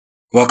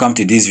Welcome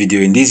to this video.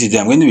 In this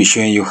video, I'm going to be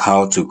showing you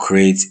how to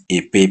create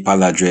a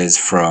PayPal address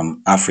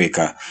from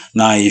Africa.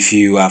 Now, if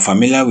you are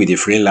familiar with the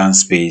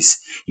freelance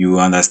space, you will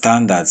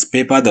understand that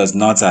PayPal does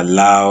not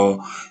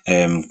allow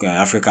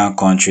African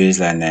countries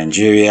like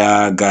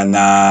Nigeria,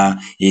 Ghana,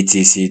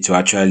 etc. to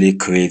actually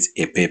create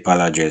a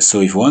PayPal address.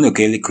 So if you want to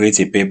create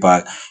a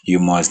PayPal, you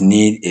must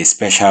need a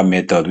special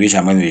method, which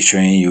I'm going to be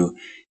showing you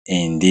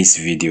in this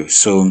video.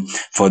 So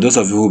for those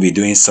of you who will be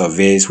doing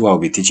surveys, who I'll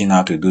be teaching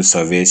how to do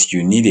surveys,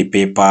 you need a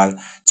PayPal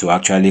to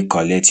actually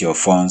collect your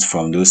funds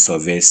from those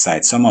survey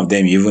sites. Some of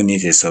them you even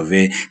need a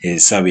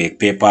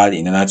PayPal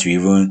in order to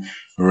even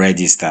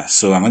register.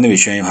 So I'm going to be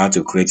showing you how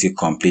to create it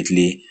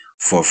completely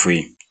for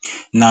free.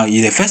 Now,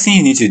 the first thing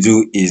you need to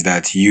do is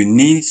that you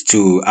need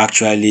to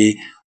actually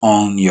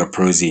on your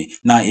proxy.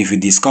 Now, if you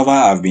discover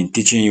I've been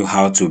teaching you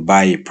how to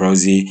buy a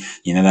proxy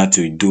in order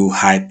to do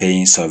high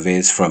paying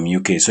surveys from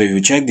UK. So if you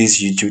check this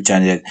YouTube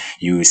channel,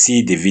 you will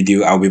see the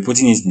video. I'll be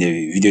putting it in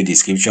the video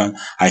description.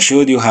 I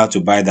showed you how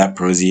to buy that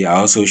proxy. I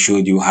also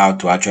showed you how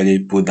to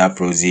actually put that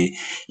proxy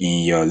in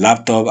your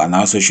laptop, and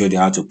I also showed you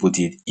how to put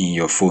it in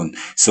your phone.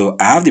 So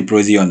I have the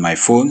proxy on my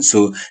phone.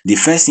 So the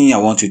first thing I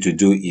want you to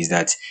do is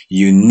that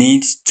you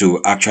need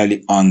to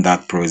actually on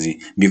that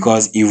proxy,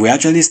 because if we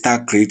actually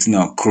start creating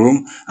on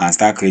Chrome and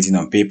start creating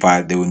on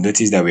PayPal, they will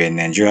notice that we're in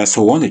Nigeria.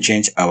 So we want to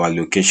change our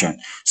location.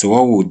 So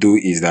what we'll do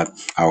is that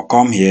I'll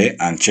come here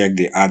and check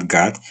the ad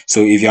guard.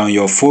 So if you're on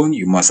your phone,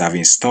 you must have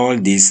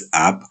installed this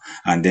app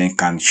and then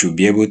should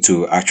be able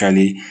to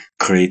actually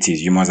create it.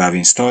 You must have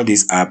installed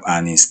this app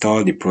and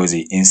install the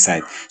proxy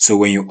inside. So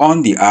when you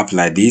on the app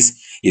like this,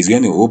 it's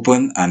going to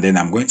open, and then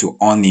I'm going to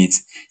on it,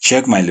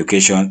 check my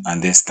location,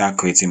 and then start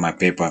creating my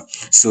PayPal.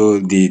 So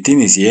the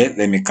thing is here,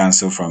 let me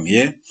cancel from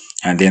here,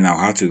 and then I'll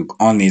have to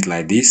on it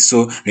like this.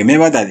 So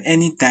remember that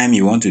anytime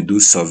you want to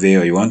do survey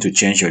or you want to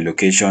change your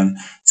location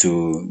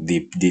to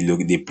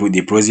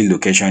the proxy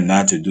location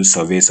now to do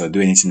surveys or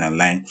do anything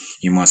online,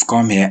 you must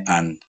come here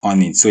and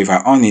on it. So if I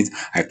on it,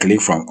 I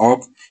click from up,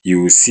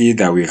 you will see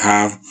that we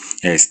have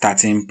a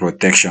starting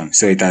protection.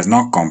 So it has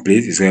not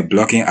complete. It's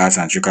blocking ads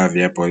and trigger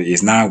viewport.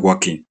 It's now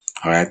working.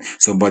 All right.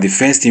 So, but the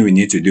first thing we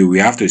need to do, we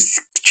have to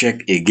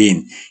check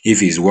again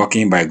if it's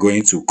working by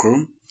going to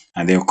Chrome,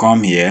 and then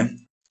come here,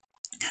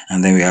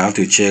 and then we have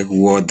to check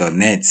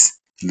word.net.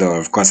 Though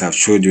of course I've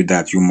showed you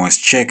that you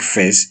must check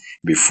first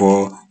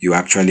before you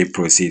actually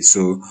proceed.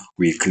 So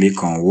we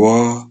click on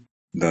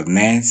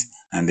word.net,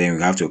 and then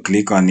we have to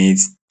click on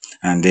it,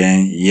 and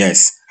then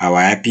yes,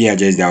 our IP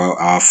address,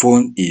 our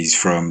phone is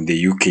from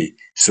the UK.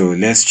 So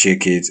let's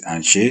check it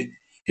and check.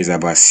 It's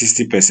about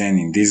 60%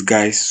 in this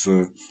guys,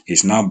 so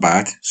it's not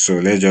bad. So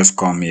let's just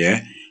come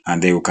here,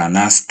 and then we can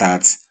now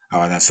start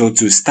our. So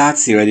to start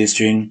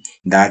registering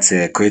that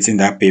creating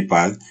that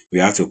PayPal, we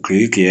have to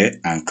click here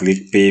and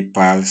click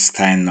PayPal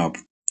sign up.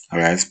 All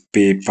right,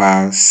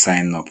 PayPal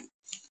sign up.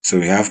 So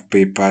we have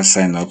PayPal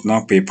sign up,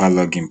 not PayPal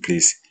login,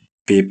 please.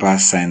 PayPal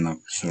sign up.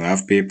 So we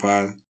have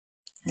PayPal,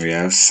 we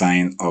have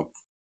sign up.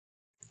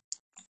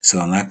 So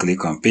I'll now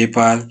click on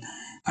PayPal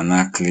and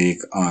now click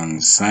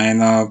on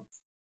sign up.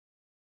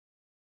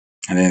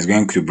 And then it's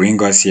going to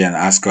bring us here and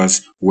ask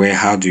us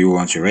how do you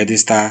want to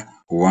register?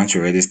 We want to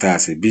register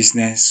as a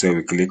business. So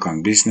we click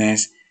on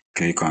business,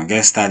 click on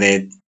get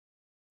started.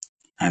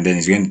 And then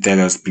it's going to tell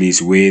us,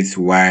 please wait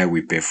while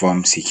we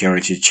perform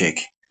security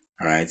check.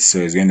 All right. So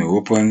it's going to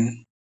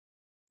open.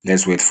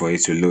 Let's wait for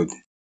it to load.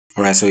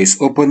 All right. So it's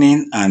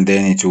opening, and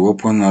then it will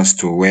open us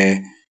to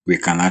where we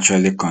can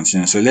actually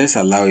continue. So let's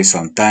allow it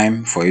some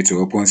time for it to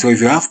open. So if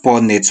you have poor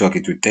network,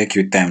 it will take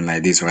you time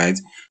like this, right?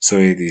 So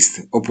it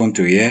is open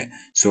to here.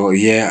 So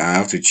here I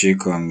have to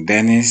check on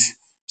Dennis.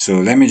 So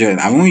let me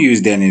I won't use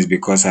Dennis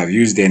because I've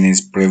used Dennis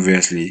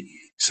previously.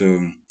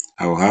 So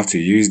I will have to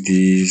use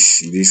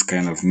this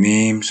kind of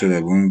name so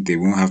that they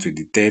won't have to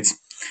detect.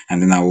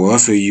 And then I will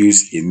also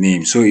use a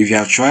name. So if you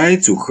have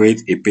tried to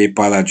create a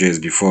PayPal address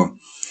before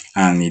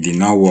and it did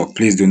not work,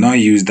 please do not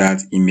use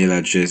that email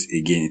address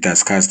again. It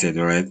has casted.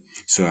 All right.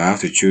 So I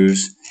have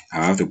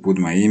to put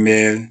my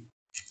email,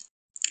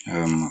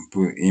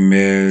 put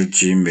email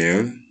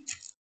gmail.com.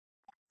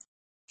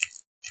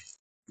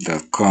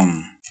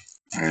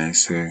 All right.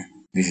 So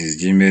this is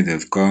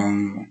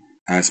gmail.com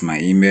as my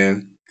email,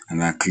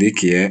 and I click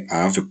here. I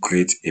have to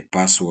create a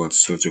password.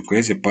 So to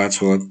create a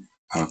password,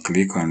 I'll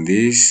click on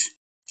this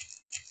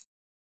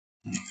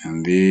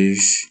and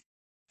this,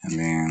 and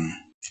then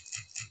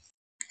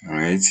all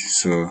right.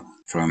 So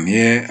from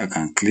here I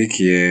can click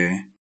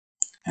here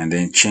and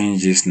then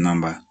change this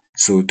number.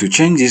 So to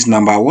change this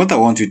number, what I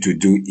want you to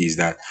do is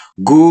that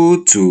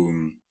go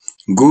to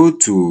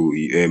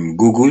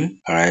Google.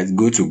 All right,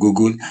 go to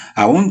Google.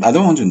 I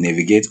don't want to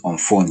navigate on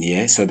phone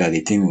here so that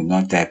the thing will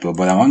not type,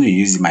 but I want to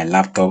use my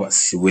laptop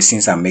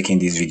since I'm making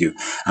this video.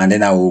 And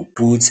then I will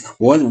put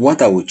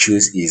what I will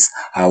choose is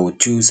I will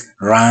choose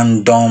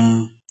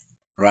random.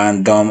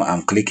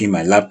 I'm clicking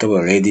my laptop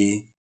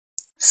already.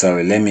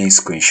 Sorry, let me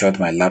screenshot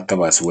my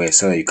laptop as well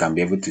so that you can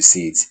be able to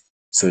see it.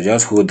 So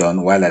just hold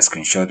on while I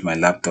screenshot my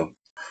laptop.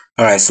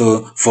 All right,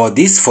 so for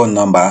this phone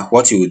number,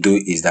 what you will do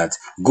is that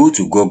go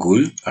to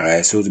Google. All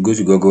right, so go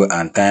to Google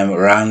and type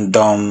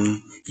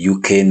random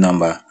UK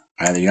number.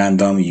 All right,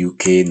 random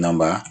UK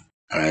number.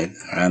 All right,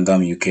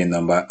 random UK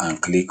number,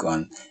 and click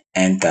on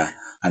enter.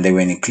 And then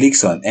when it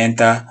clicks on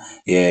enter,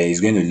 yeah,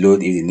 it's going to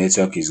load if the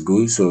network is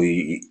good. So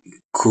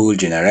cool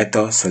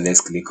generator. So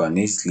let's click on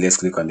it. Let's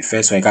click on the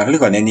first one. You can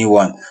click on any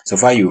one. So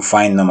far you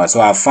find number.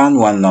 So I found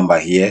one number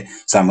here.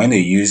 So I'm going to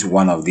use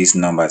one of these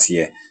numbers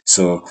here.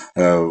 So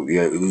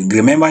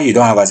remember, you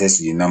don't have access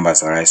to the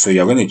numbers. All right, so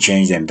you're going to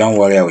change them. Don't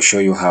worry, I will show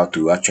you how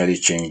to actually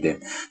change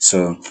them.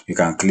 So you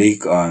can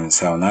click on,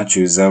 so I'll now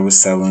choose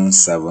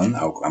 077.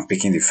 I'm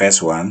picking the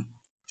first one,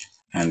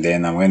 and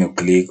then I'm going to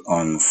click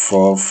on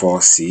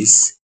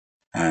 446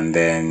 and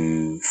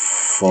then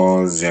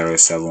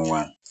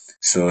 4071.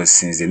 So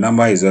since the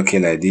number is okay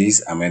like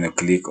this, I'm going to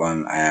click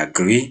on I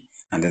agree,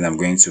 and then I'm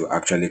going to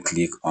actually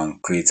click on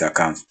create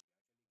account.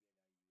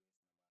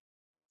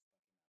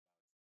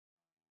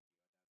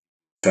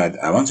 So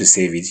I want to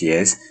save it.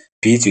 Yes,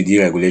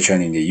 P2D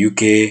regulation in the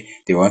UK,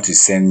 they want to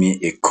send me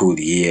a code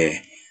here.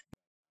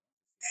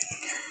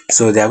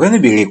 So they are going to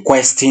be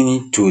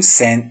requesting to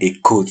send a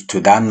code to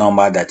that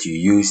number that you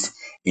used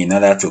in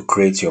order to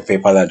create your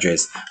PayPal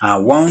address.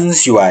 And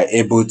once you are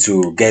able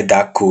to get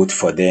that code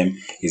for them,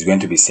 it's going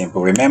to be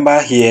simple.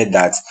 Remember here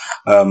that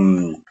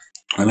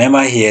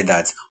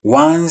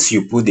once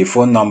you put the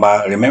phone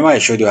number, remember I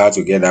showed you how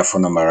to get that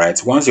phone number, right?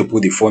 Once you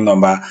put the phone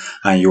number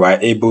and you are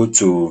able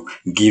to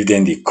give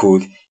them the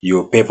code,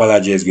 your PayPal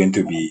address is going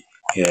to be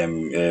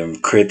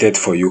created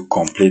for you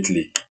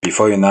completely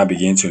before you now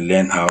begin to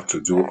learn how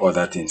to do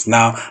other things.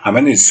 Now I'm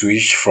going to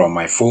switch from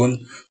my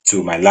phone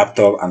to my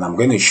laptop, and I'm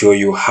going to show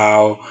you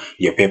how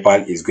your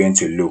PayPal is going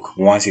to look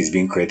once it's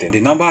been created. The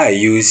number I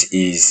use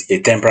is a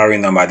temporary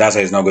number, that's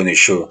why it's not going to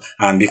show.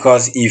 And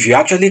because if you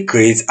actually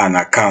create an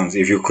account,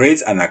 if your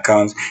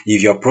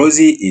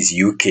proxy is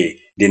UK,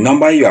 the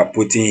number you are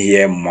putting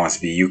here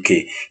must be UK.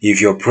 If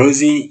your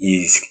proxy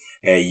is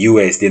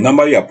US, the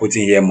number you are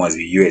putting here must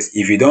be US.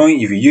 If you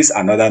use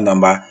another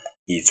number,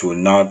 it will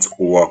not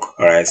work.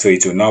 All right, so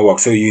it will not work.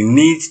 So you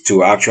need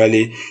to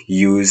actually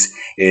use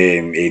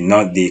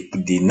not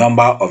the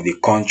number of the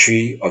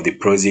country of the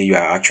proxy you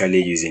are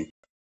actually using.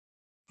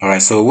 All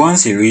right, so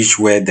once you reach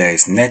where there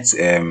is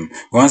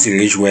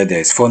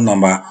phone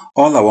number,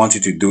 all I want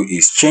you to do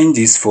is change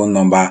this phone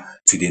number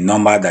to the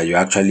number that you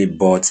actually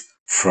bought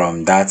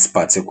from that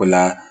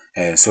particular.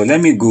 So let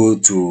me go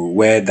to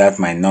where I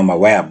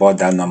bought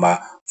that number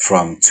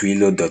from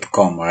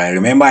twilio.com. All right,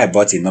 remember I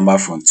bought a number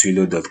from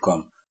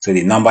twilio.com. So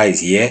the number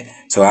is here.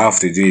 So all I have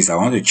to do is I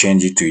want to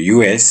change it to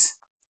US.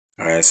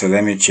 All right, so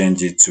let me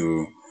change it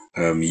to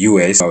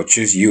US. I'll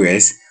choose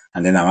US,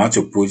 and then I want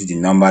to put the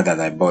number that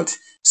I bought.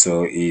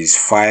 So is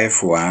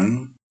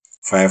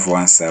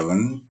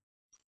 51517,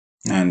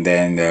 and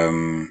then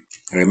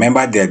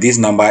remember that this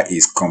number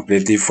is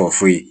completely for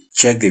free.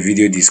 Check the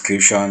video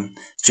description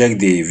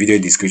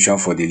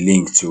for the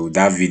link to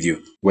that video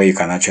where you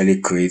can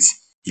actually create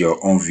your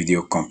own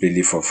video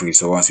completely for free.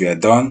 So once we are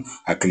done,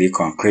 I click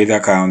on create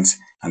account,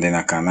 and then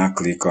I can now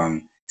click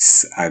on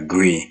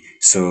agree.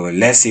 So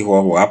let's see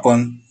what will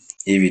happen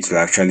if it will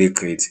actually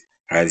create.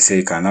 Right, so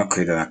you cannot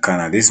create an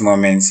account at this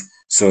moment,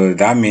 so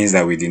that means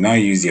that we did not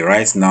use the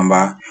right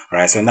number.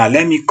 Right, so now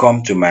let me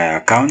come to my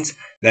account.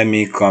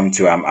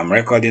 I'm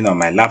recording on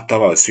my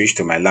laptop. I'll switch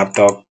to my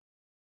laptop.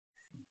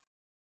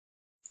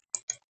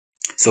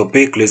 So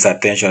pay close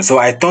attention. So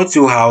I taught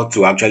you how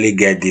to actually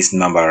get this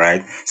number,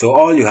 right? So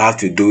all you have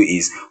to do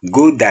is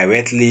go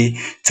directly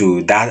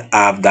to that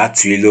app, that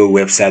Twilio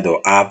website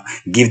or app,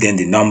 give them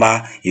the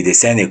number. If they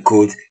send a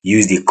code,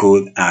 use the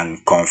code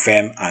and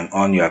confirm and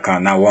on your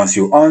account. Now once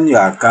you on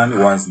your account,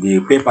 once the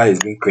PayPal is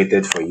being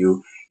created for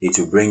you, it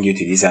will bring you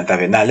to this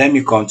interface. Now let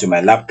me come to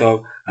my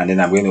laptop, and then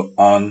I'm going to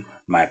on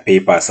my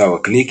PayPal. So I will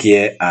click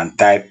here and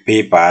type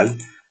PayPal,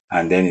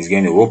 and then it's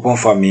going to open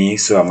for me.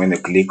 So I'm going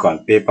to click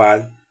on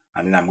PayPal,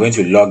 and then I'm going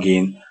to log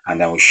in,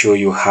 and I will show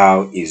you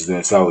how it's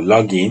doing. So I will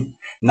log in.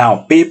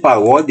 Now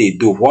PayPal, what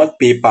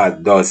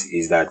PayPal does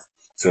is that,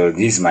 so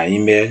this is my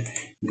email.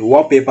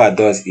 What PayPal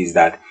does is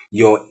that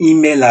your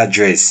email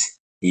address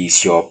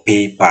is your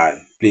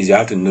PayPal. Please, you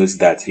have to note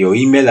that your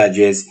email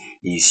address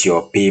is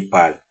your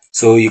PayPal.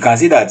 So you can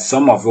see that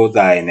some of those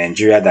that are in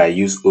Nigeria that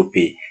use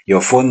OPay,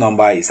 your phone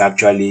number is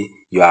actually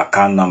your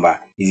account number.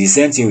 It's the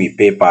same thing with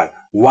PayPal.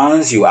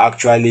 Once you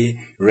actually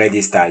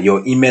register,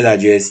 your email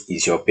address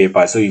is your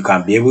PayPal. So you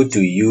can be able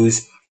to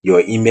use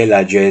your email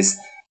address.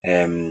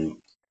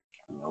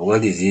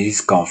 What is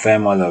this?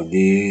 Confirm all of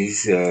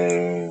this.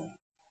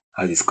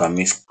 All this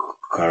commits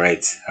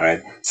correct. All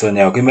right, so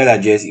now your email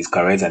address is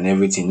correct and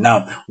everything.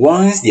 Now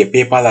once the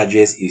PayPal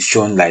address is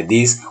shown like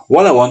this,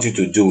 what I want you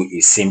to do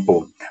is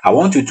simple. I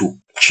want you to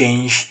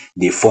change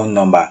the phone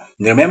number.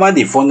 Remember,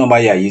 the phone number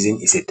you are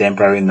using is a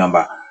temporary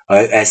number.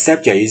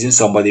 Except you're using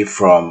somebody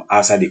from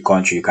outside the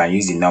country, you can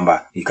use the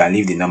number, you can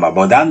leave the number,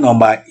 but that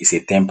number is a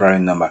temporary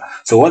number.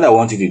 So what I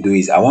want you to do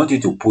is I want you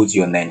to put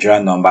your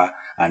Nigerian number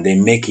and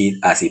then make it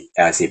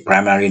as a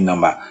primary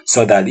number,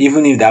 so that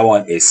even if that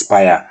one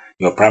expire,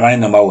 your primary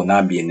number will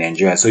now be in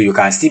Nigeria. So you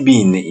can still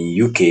be in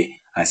UK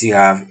and still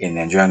have a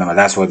Nigerian number.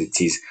 That's what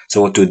it is.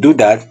 So to do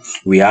that,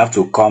 we have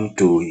to come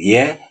to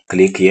here,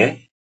 click here,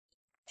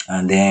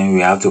 and then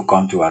we have to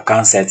come to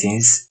account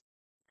settings,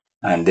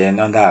 and then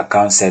under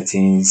account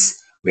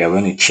settings we are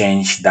going to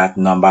change that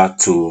number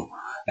to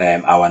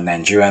our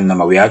Nigerian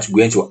number. We are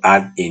going to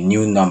add a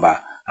new number,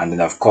 and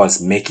then of course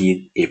make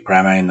it a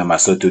primary number.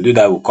 So to do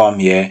that, we'll come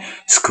here,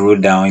 scroll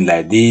down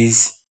like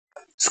this,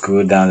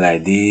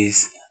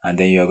 and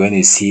then you're going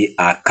to see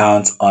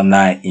account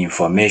owner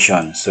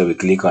information. So we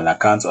click on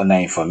account owner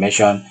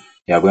information.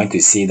 You are going to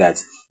see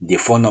that the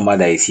phone number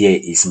that is here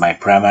is my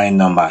primary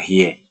number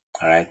here.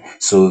 All right,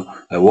 so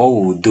what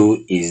we will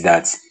do is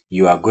that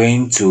you are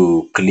going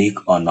to click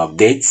on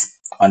update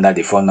under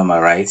the phone number,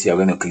 right? You're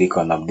going to click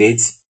on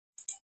update.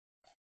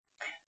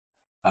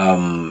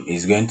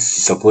 It's going to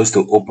supposed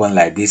to open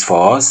like this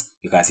for us.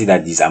 You can see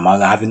that this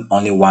amount having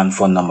only one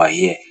phone number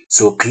here.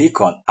 So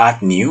click on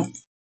add new,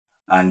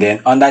 and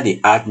then under the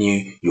add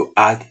new, you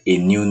add a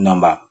new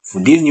number. For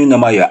this new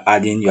number you're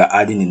adding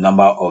the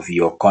number of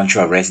your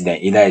country of residence,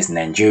 either it's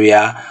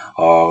Nigeria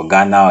or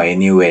Ghana or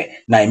anywhere.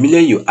 Now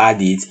immediately you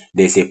add it,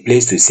 there's a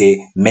place to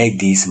say make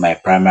this my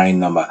primary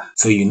number.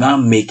 So you now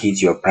make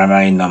it your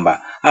primary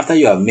number. After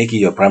you have made it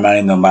your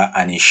primary number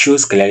and it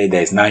shows clearly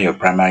that it's now your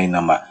primary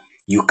number,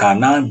 you can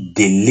now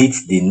delete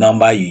the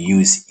number you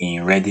use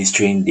in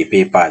registering the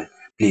PayPal.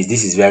 Please,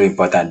 this is very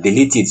important.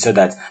 Delete it so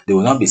that they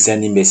will not be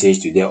sending message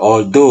to them.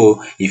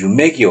 Although if you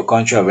make your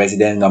country of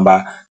residence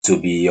number to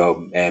be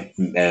your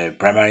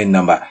primary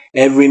number,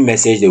 every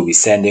message they will be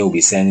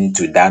sending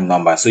to that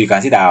number. So you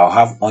can see that I'll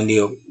have only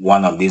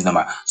one of these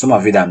number. Some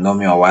of you that know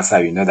me on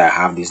WhatsApp, you know that I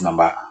have this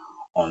number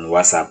on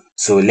WhatsApp.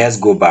 So let's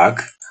go back,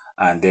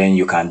 and then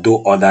you can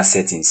do other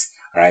settings.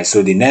 All right,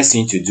 so the next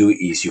thing to do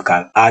is you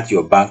can add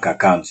your bank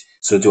account.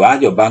 So to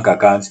add your bank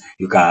account,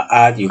 you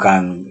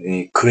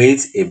can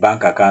create a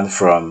bank account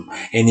from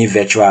any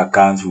virtual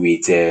account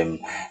with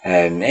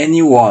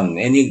anyone,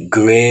 any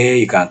Gray.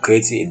 You can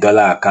create a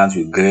dollar account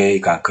with Gray.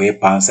 You can create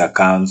pounds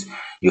account.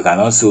 You can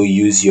also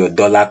use your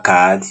dollar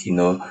card,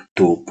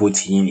 to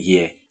put in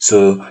here.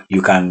 So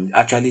you can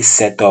actually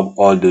set up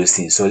all those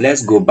things. So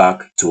let's go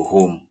back to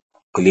home.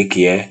 Click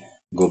here,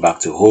 go back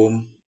to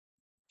home,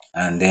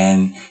 and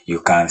then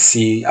you can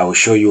see I will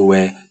show you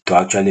where to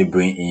actually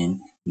bring in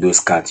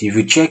those cards. If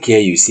you check here,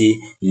 you see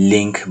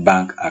link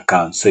bank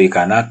account. So you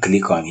can now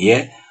click on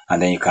here,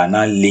 and then you can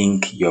now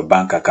link your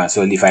bank account.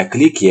 So if I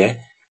click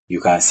here,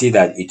 you can see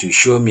that it will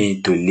show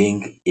me to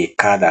link a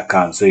card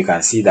account. So you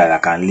can see that I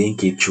can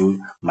link it through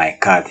my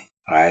card.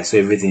 All right, so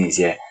everything is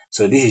here.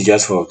 So this is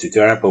just for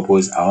tutorial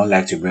purpose. I won't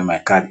like to bring my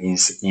card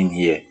in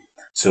here.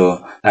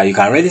 So now you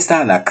can register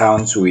an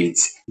account with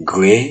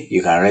Gray.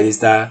 You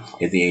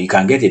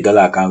can get a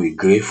dollar account with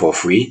Gray for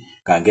free.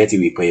 You can get it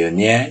with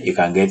Pioneer. You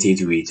can get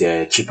it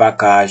with Cheaper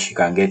Cash. You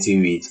can get it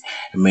with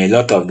a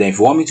lot of them. If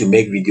you want me to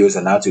make videos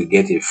on how to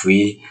get a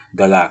free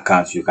dollar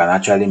account, you can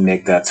actually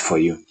make that for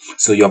you.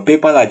 So your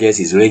PayPal address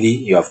is ready.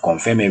 You have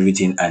confirmed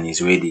everything and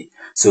it's ready.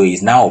 So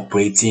it's now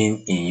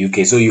operating in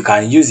UK. So you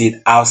can use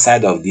it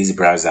outside of this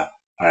browser.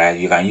 All right,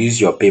 you can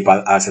use your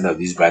PayPal outside of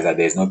this browser.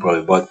 There's no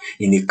problem. But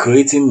in the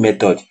creating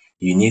method,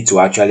 you need to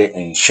actually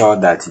ensure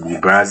that the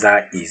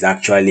browser is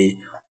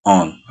actually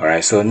on. All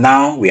right, so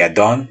now we are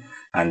done,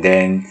 and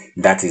then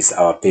that is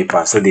our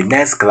PayPal. So the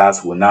next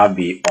class will now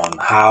be on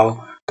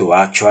how to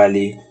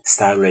actually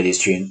start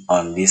registering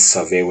on this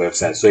survey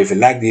website. So if you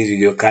like this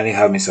video, kindly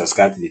help me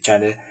subscribe to the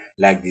channel,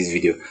 like this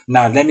video.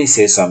 Now let me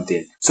say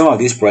something. Some of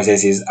these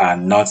processes are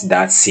not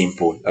that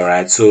simple. All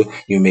right, so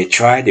you may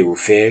try, they will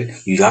fail.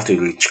 You have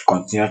to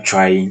continue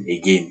trying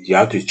again. You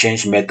have to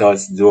change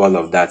methods, do all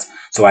of that.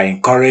 So I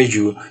encourage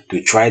you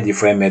to try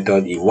different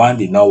methods. If one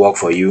did not work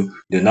for you,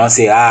 do not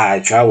say,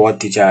 I try what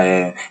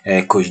teacher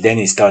Coach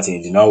Dennis taught,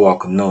 it did not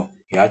work. No,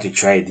 you have to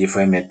try a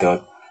different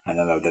method and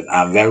all of that.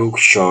 I'm very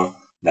sure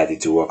that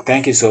it will work.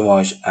 Thank you so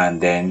much, and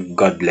then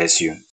God bless you.